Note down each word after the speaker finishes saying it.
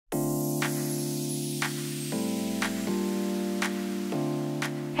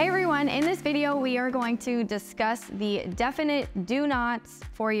Hey everyone, in this video we are going to discuss the definite do nots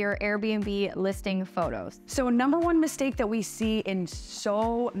for your Airbnb listing photos. So number one mistake that we see in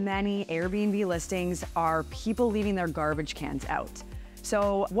so many Airbnb listings are people leaving their garbage cans out.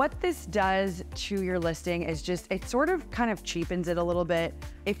 So what this does to your listing is it sort of kind of cheapens it a little bit.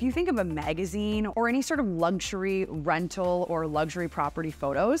 If you think of a magazine or any sort of luxury rental or luxury property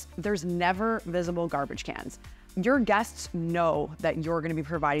photos, there's never visible garbage cans. Your guests know that you're gonna be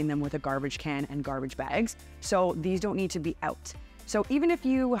providing them with a garbage can and garbage bags, so these don't need to be out. So even if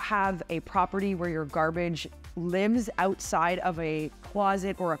you have a property where your garbage lives outside of a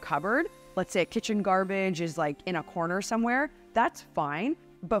closet or a cupboard, let's say a kitchen garbage is like in a corner somewhere, that's fine.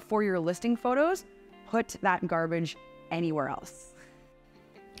 But for your listing photos, put that garbage anywhere else.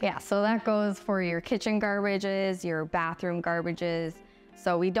 Yeah, so that goes for your kitchen garbages, your bathroom garbages.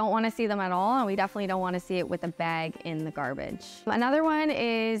 So we don't want to see them at all, and we definitely don't want to see it with a bag in the garbage. Another one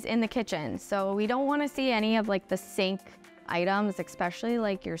is in the kitchen. So we don't want to see any of like the sink items, especially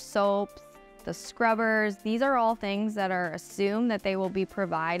like your soaps, the scrubbers. These are all things that are assumed that they will be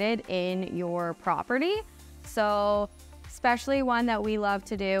provided in your property. So especially one that we love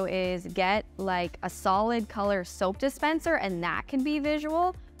to do is get like a solid color soap dispenser, and that can be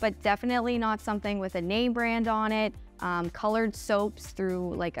visual, but definitely not something with a name brand on it. Colored soaps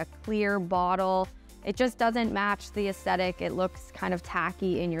through like a clear bottle. It just doesn't match the aesthetic. It looks kind of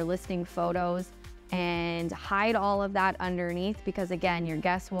tacky in your listing photos, and hide all of that underneath, because again, your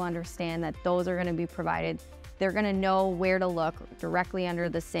guests will understand that those are gonna be provided. They're gonna know where to look directly under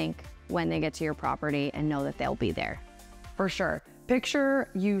the sink when they get to your property and know that they'll be there. For sure. Picture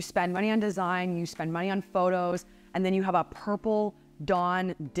you spend money on design, you spend money on photos, and then you have a purple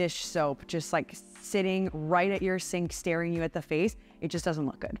Dawn dish soap just like sitting right at your sink staring you at the face. It just doesn't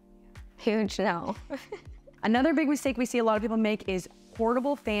look good. Huge no. Another big mistake we see a lot of people make is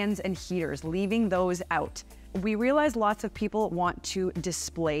portable fans and heaters, leaving those out. We realize lots of people want to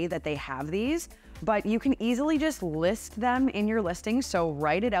display that they have these, but you can easily just list them in your listing. So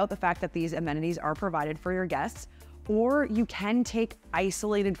write it out, the fact that these amenities are provided for your guests, or you can take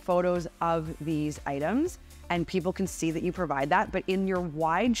isolated photos of these items and people can see that you provide that. But in your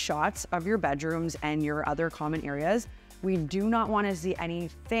wide shots of your bedrooms and your other common areas, we do not want to see any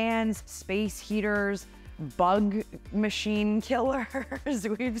fans, space heaters, bug machine killers.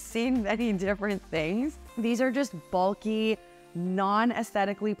 We've seen many different things. These are just bulky,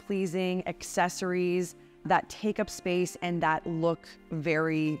 non-aesthetically pleasing accessories that take up space and that look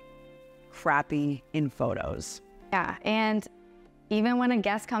very crappy in photos. Yeah, and even when a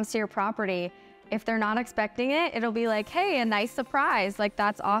guest comes to your property, if they're not expecting it, it'll be like, hey, a nice surprise. Like,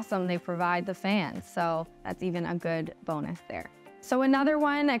 that's awesome. They provide the fans. So that's even a good bonus there. So another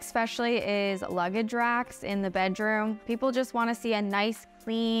one especially is luggage racks in the bedroom. People just want to see a nice,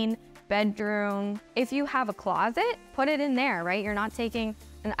 clean bedroom. If you have a closet, put it in there, right? You're not taking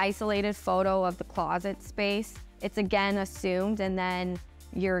an isolated photo of the closet space. It's again assumed, and then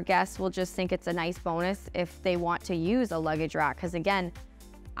your guests will just think it's a nice bonus if they want to use a luggage rack. Because again,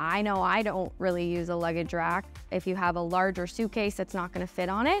 I know I don't really use a luggage rack. If you have a larger suitcase, it's not gonna fit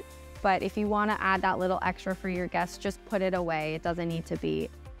on it. But if you wanna add that little extra for your guests, just put it away. It doesn't need to be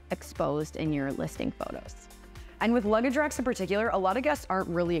exposed in your listing photos. And with luggage racks in particular, a lot of guests aren't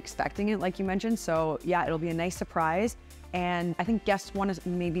really expecting it, like you mentioned. So yeah, it'll be a nice surprise. And I think guests want to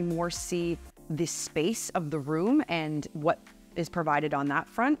maybe more see the space of the room and what is provided on that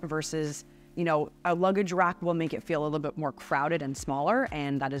front versus, you know, a luggage rack will make it feel a little bit more crowded and smaller,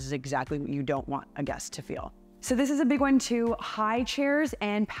 and that is exactly what you don't want a guest to feel. So this is a big one too, high chairs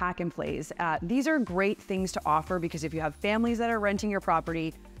and pack and plays. These are great things to offer because if you have families that are renting your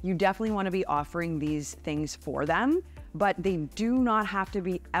property, you definitely want to be offering these things for them, but they do not have to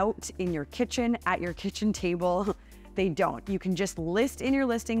be out in your kitchen, at your kitchen table. They don't. You can just list in your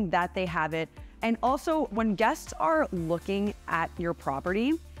listing that they have it. And also when guests are looking at your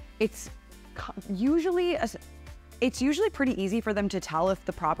property, it's usually pretty easy for them to tell if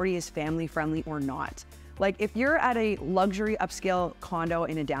the property is family friendly or not. Like if you're at a luxury upscale condo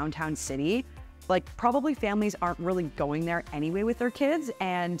in a downtown city, like probably families aren't really going there anyway with their kids,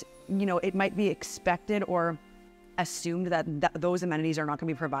 and you know, it might be expected or assumed that those amenities are not going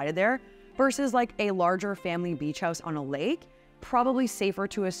to be provided there, versus like a larger family beach house on a lake, probably safer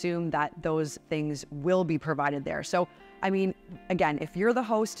to assume that those things will be provided there. So I mean, again, if you're the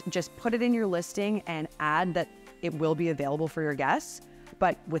host, just put it in your listing and add that it will be available for your guests.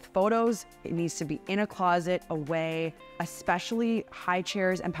 But with photos, it needs to be in a closet, away, especially high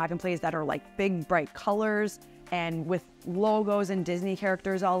chairs and pack and plays that are like big, bright colors and with logos and Disney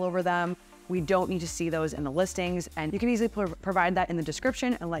characters all over them. We don't need to see those in the listings, and you can easily provide that in the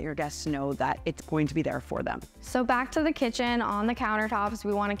description and let your guests know that it's going to be there for them. So back to the kitchen, on the countertops,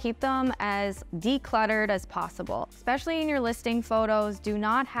 we want to keep them as decluttered as possible, especially in your listing photos. Do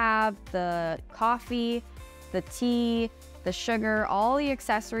not have the coffee, the tea, the sugar, all the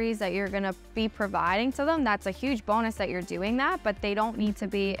accessories that you're gonna be providing to them. That's a huge bonus that you're doing that, but they don't need to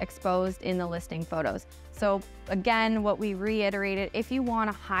be exposed in the listing photos. So again, what we reiterated, if you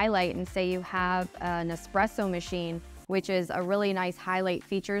wanna highlight and say you have an espresso machine, which is a really nice highlight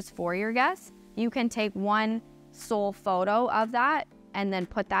features for your guests, you can take one sole photo of that and then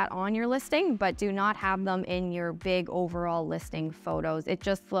put that on your listing, but do not have them in your big overall listing photos. It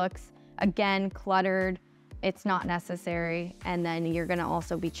just looks, again, cluttered. It's not necessary. And then you're gonna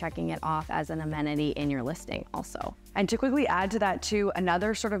also be checking it off as an amenity in your listing also. And to quickly add to that too,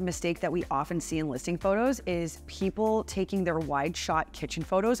 another sort of mistake that we often see in listing photos is people taking their wide shot kitchen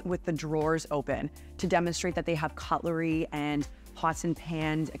photos with the drawers open to demonstrate that they have cutlery and pots and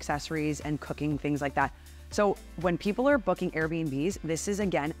pans, accessories, and cooking, things like that. So when people are booking Airbnbs, this is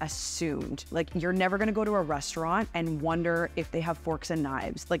again assumed. Like, you're never gonna go to a restaurant and wonder if they have forks and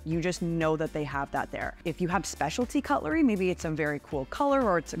knives. Like, you just know that they have that there. If you have specialty cutlery, maybe it's a very cool color,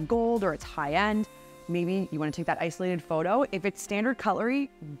 or it's a gold, or it's high end, maybe you wanna take that isolated photo. If it's standard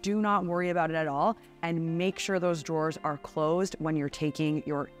cutlery, do not worry about it at all, and make sure those drawers are closed when you're taking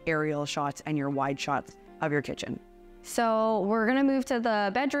your aerial shots and your wide shots of your kitchen. So we're gonna move to the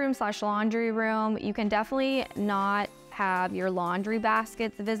bedroom / laundry room. You can definitely not have your laundry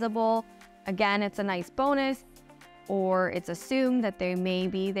baskets visible. Again, it's a nice bonus, or it's assumed that they may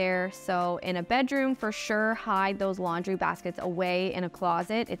be there. So in a bedroom, for sure, hide those laundry baskets away in a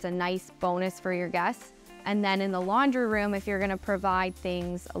closet. It's a nice bonus for your guests. And then in the laundry room, if you're gonna provide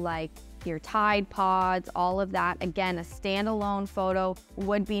things like your Tide Pods, all of that, again, a standalone photo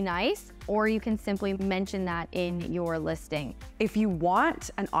would be nice, or you can simply mention that in your listing. If you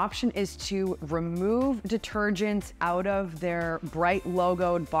want, an option is to remove detergents out of their bright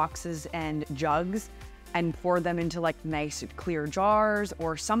logoed boxes and jugs and pour them into like nice clear jars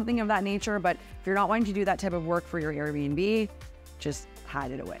or something of that nature. But if you're not wanting to do that type of work for your Airbnb, just hide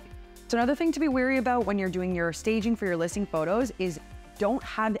it away. So another thing to be wary about when you're doing your staging for your listing photos is don't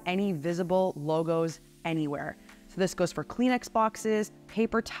have any visible logos anywhere. So this goes for Kleenex boxes,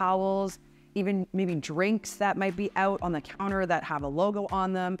 paper towels, even maybe drinks that might be out on the counter that have a logo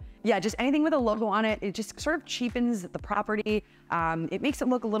on them. Yeah, just anything with a logo on it, it just sort of cheapens the property. It makes it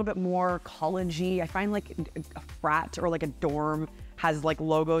look a little bit more college-y. I find like a frat or like a dorm has like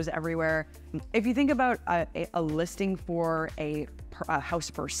logos everywhere. If you think about a listing for a house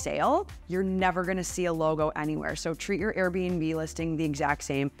for sale, you're never gonna see a logo anywhere. So treat your Airbnb listing the exact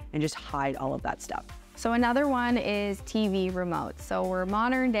same and just hide all of that stuff. So another one is TV remotes. So we're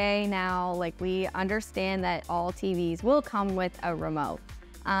modern day now, like we understand that all TVs will come with a remote.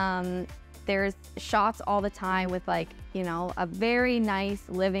 There's shots all the time with like, you know, a very nice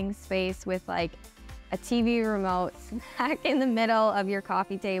living space with like a TV remote smack in the middle of your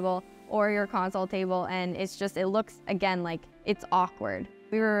coffee table or your console table. And it's just, it looks, again, like it's awkward.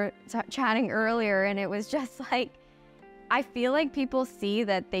 We were chatting earlier and it was just like, I feel like people see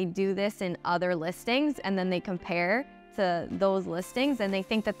that they do this in other listings and then they compare to those listings and they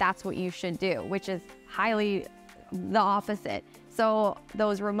think that that's what you should do, which is highly the opposite. So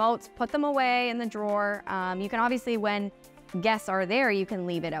those remotes, put them away in the drawer. You can obviously, when guests are there, you can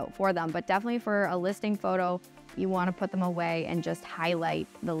leave it out for them, but definitely for a listing photo, you want to put them away and just highlight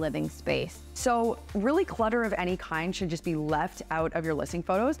the living space. So really, clutter of any kind should just be left out of your listing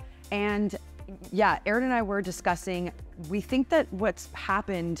photos. And yeah, Erin and I were discussing, we think that what's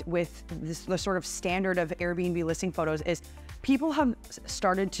happened with the sort of standard of Airbnb listing photos is people have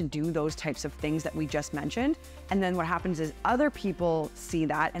started to do those types of things that we just mentioned. And then what happens is other people see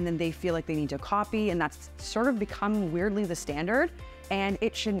that and then they feel like they need to copy, and that's sort of become weirdly the standard, and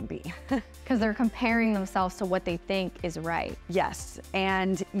it shouldn't be. Because they're comparing themselves to what they think is right. Yes,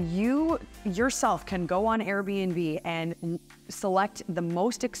 and you yourself can go on Airbnb and select the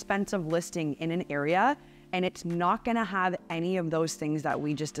most expensive listing in an area, and it's not gonna have any of those things that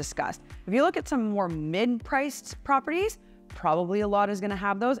we just discussed. If you look at some more mid-priced properties, probably a lot is gonna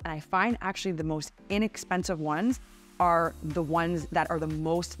have those, and I find actually the most inexpensive ones are the ones that are the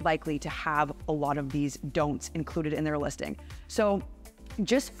most likely to have a lot of these don'ts included in their listing. So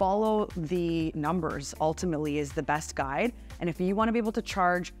just follow the numbers, ultimately is the best guide. And if you want to be able to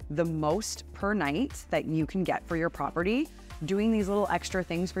charge the most per night that you can get for your property, doing these little extra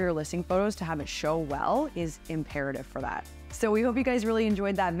things for your listing photos to have it show well is imperative for that. So we hope you guys really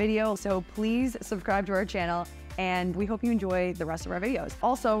enjoyed that video. So please subscribe to our channel and we hope you enjoy the rest of our videos.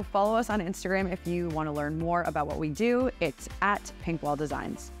 Also, follow us on Instagram if you want to learn more about what we do. It's at Pinkwell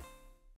Designs.